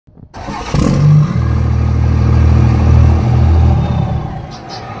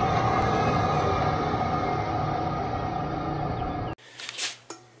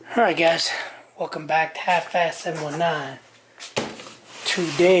Alright guys, welcome back to Half-Fast 719.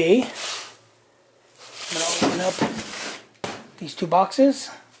 Today, I'm going to open up these two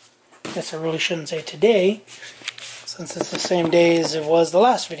boxes. Guess I really shouldn't say today, since it's the same day as it was the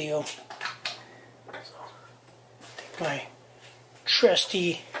last video. So, take my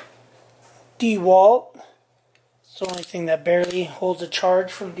trusty DeWalt. It's the only thing that barely holds a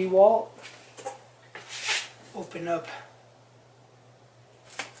charge from DeWalt. Open up.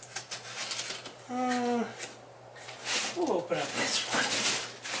 We'll open up this one.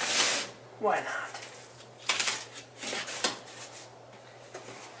 Why not?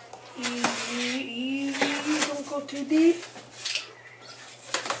 Easy, easy. Don't go too deep.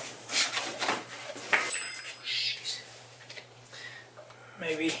 Jeez.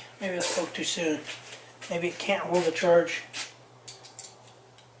 Maybe I spoke too soon. Maybe it can't hold a charge.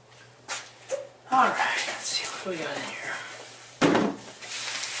 Alright, let's see what we got in here.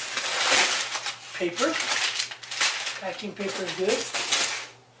 Paper. Packing paper is good.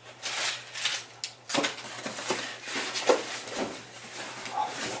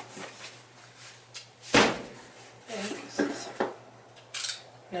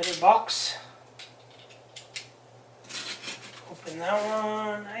 Another box. Open that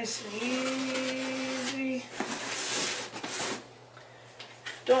one, nice and easy.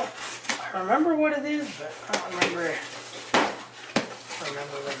 I remember what it is, but I don't remember.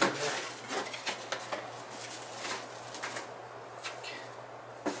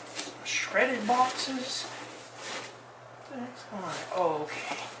 Shredded boxes. Oh,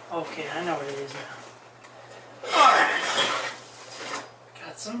 okay. Okay, I know what it is now. Alright.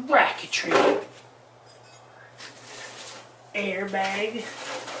 Got some bracketry. Airbag.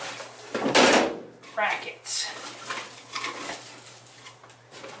 Brackets.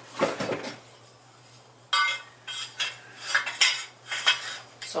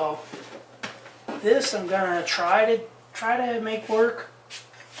 So, this I'm gonna try to make work.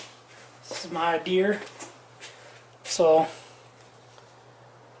 This is my idea. So,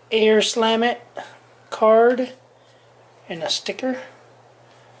 air slam it card and a sticker,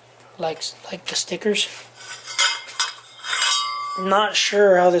 like the stickers. I'm not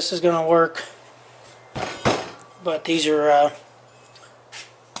sure how this is gonna work, but these are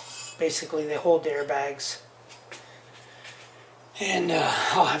basically they hold the airbags. And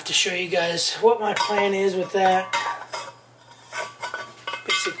I'll have to show you guys what my plan is with that.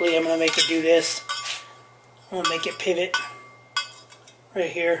 Basically, I'm going to make it do this. I'm going to make it pivot right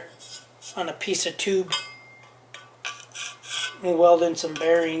here on a piece of tube. We'll weld in some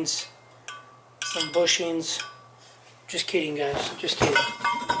bearings, some bushings. Just kidding, guys. Just kidding.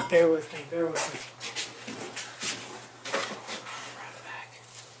 Bear with me. Bear with me. Right back.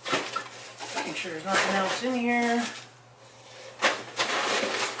 Making sure there's nothing else in here.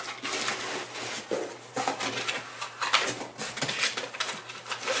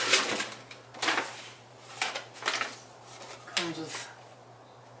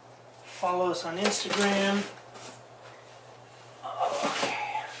 Follow us on Instagram.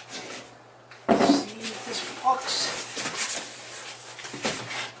 Okay. Let's see this box.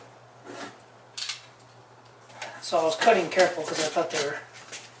 So I was cutting careful because I thought they were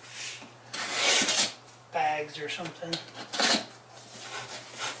bags or something.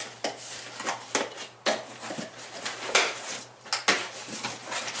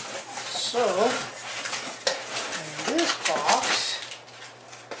 So in this box,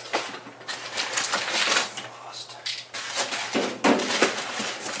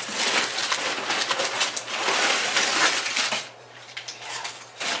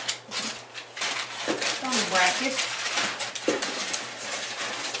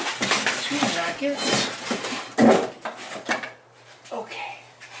 two brackets. Okay.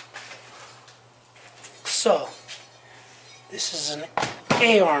 So, this is an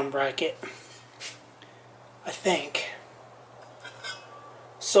A-arm bracket, I think.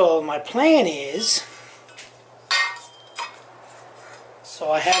 So, my plan is,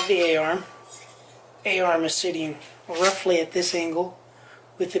 so I have the A-arm. A-arm is sitting roughly at this angle,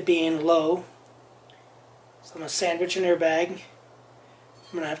 with it being low. So I'm going to sandwich an airbag.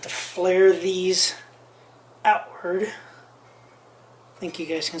 I'm going to have to flare these outward. I think you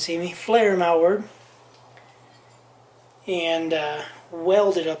guys can see me. Flare them outward. And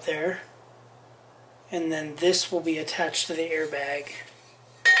weld it up there. And then this will be attached to the airbag.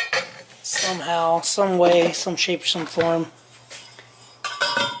 Somehow, some way, some shape, some form.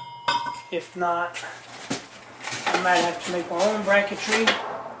 If not, I might have to make my own bracketry.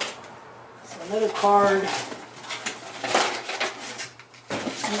 Another card,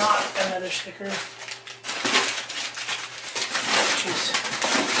 not another sticker, which is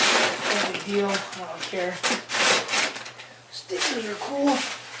No big deal. I don't care. Stickers are cool.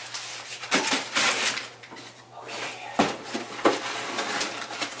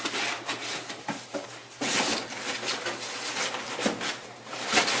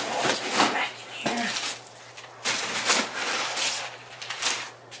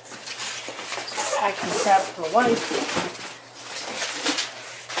 Packing crap for the wife.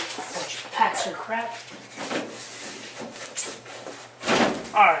 She packs her crap.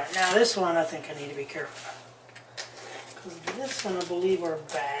 Alright, now this one I think I need to be careful. Because this one I believe are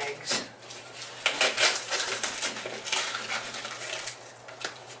bags.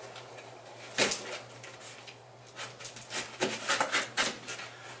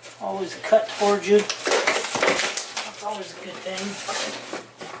 Always cut towards you. That's always a good thing.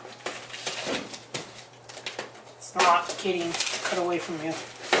 It's not getting cut away from you.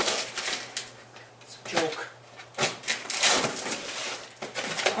 It's a joke.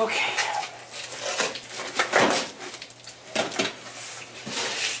 Okay.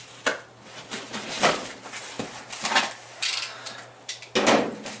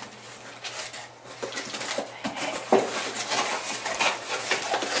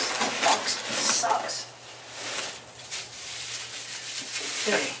 This box sucks.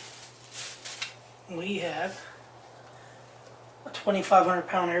 Okay. We have a 2,500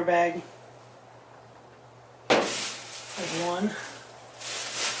 pound airbag with one.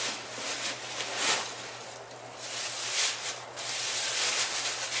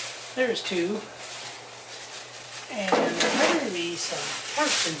 There's two. And there better be some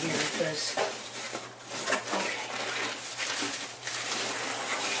parts in here because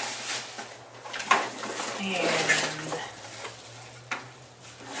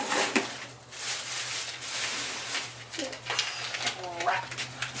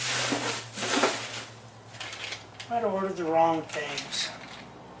I might have ordered the wrong things.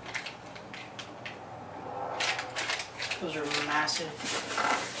 Those are massive.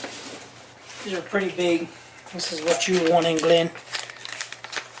 These are pretty big. This is what you want in Glen.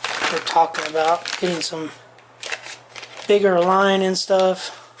 We're talking about getting some bigger line and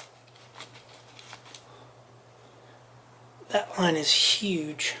stuff. That line is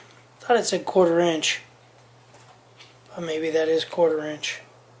huge. I thought it said 1/4 inch. But maybe that is 1/4 inch.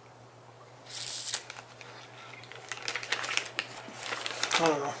 I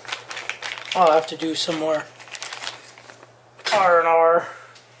don't know. I'll have to do some more R&R,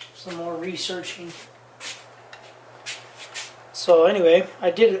 some more researching. So anyway, I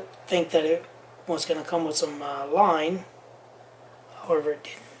did think that it was going to come with some line. However, it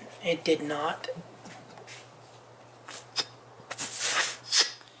didn't. It did not.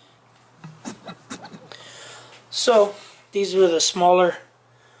 So these were the smaller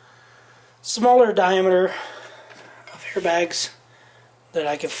diameter of airbags that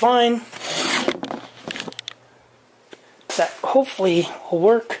I could find that hopefully will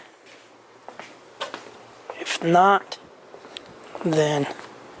work. If not, then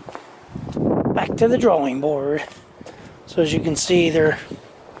back to the drawing board. So as you can see, they're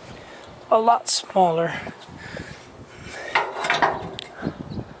a lot smaller.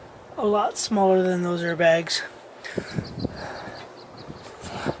 A lot smaller than those airbags.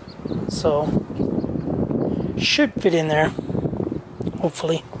 So should fit in there.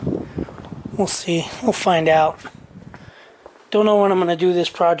 Hopefully. We'll see. We'll find out. Don't know when I'm going to do this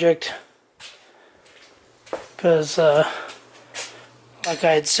project. Because, like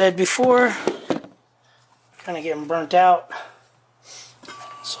I had said before, kind of getting burnt out.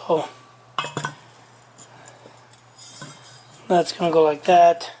 So, that's going to go like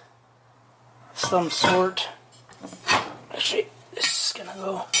that. Some sort. Actually, this is going to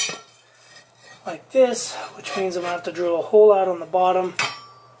go like this, which means I'm going to have to drill a hole out on the bottom.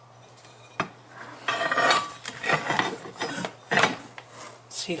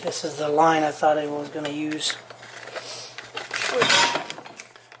 See, this is the line I thought I was going to use.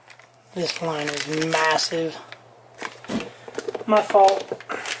 This line is massive. My fault.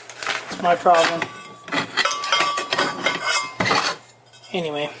 It's my problem.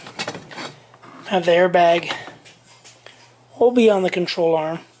 Anyway, I have the airbag. Will be on the control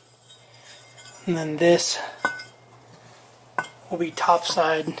arm. And then this will be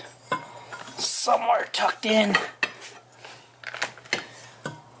topside, somewhere tucked in.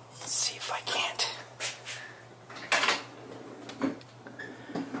 Let's see if I can't.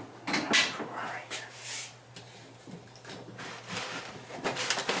 Right.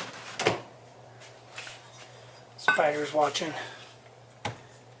 Spider's watching.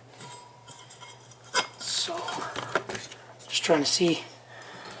 So, just trying to see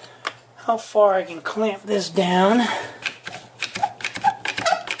how far I can clamp this down.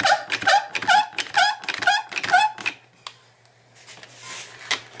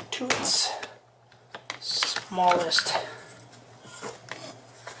 to its smallest.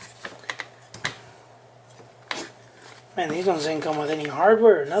 Man, these ones didn't come with any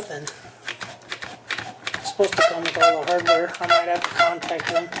hardware or nothing. It's supposed to come with all the hardware. I might have to contact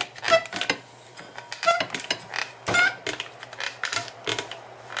them.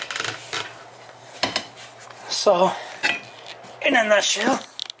 So, in a nutshell,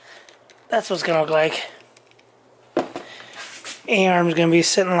 that's what it's going to look like. A-arm is going to be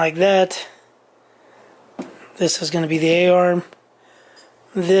sitting like that. This is going to be the A-arm.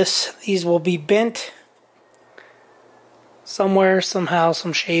 These will be bent somewhere, somehow,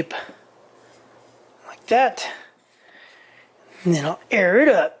 some shape, like that. And then I'll air it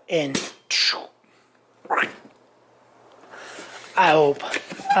up and I hope.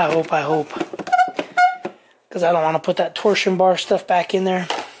 Because I don't want to put that torsion bar stuff back in there.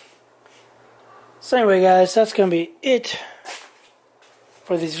 So anyway, guys, that's going to be it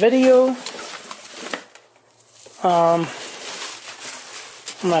for this video. I'm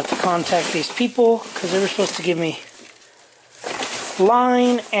going to have to contact these people because they were supposed to give me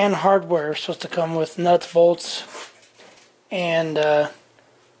line and hardware. Supposed to come with nuts, bolts, and I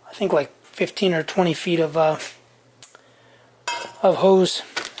think like 15 or 20 feet of hose.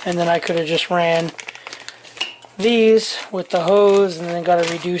 And then I could have just ran these with the hose and then got a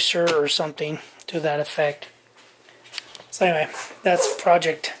reducer or something to that effect. So anyway, that's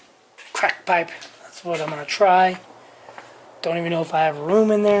Project Crack Pipe. That's what I'm going to try. Don't even know if I have room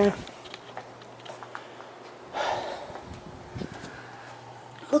in there.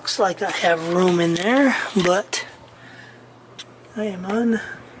 Looks like I have room in there, but I am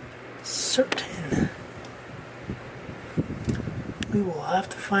uncertain. We will have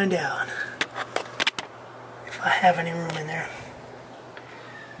to find out if I have any room in there.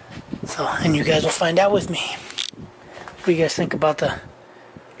 So, and you guys will find out with me. What do you guys think about the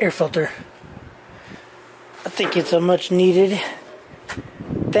air filter? I think it's a much needed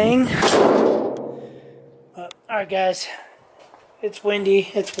thing. Alright guys, it's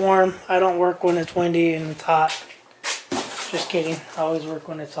windy, it's warm. I don't work when it's windy and it's hot. Just kidding, I always work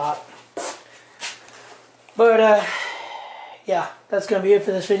when it's hot. But yeah, that's going to be it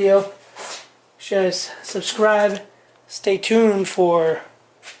for this video. Just subscribe, stay tuned for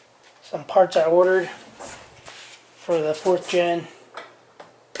some parts I ordered for the 4th gen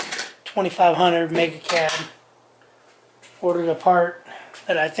 2500 Mega Cab. Ordered a part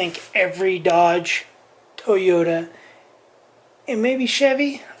that I think every Dodge, Toyota, and maybe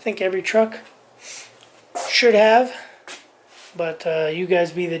Chevy, I think every truck should have. But you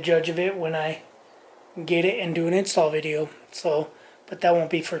guys be the judge of it when I get it and do an install video. So, but that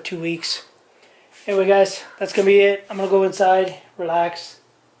won't be for 2 weeks. Anyway guys, that's going to be it. I'm going to go inside, relax,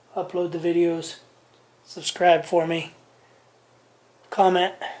 upload the videos, subscribe for me,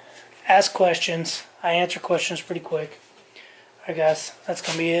 comment, ask questions. I answer questions pretty quick. Alright guys, that's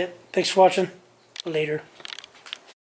going to be it. Thanks for watching. Later.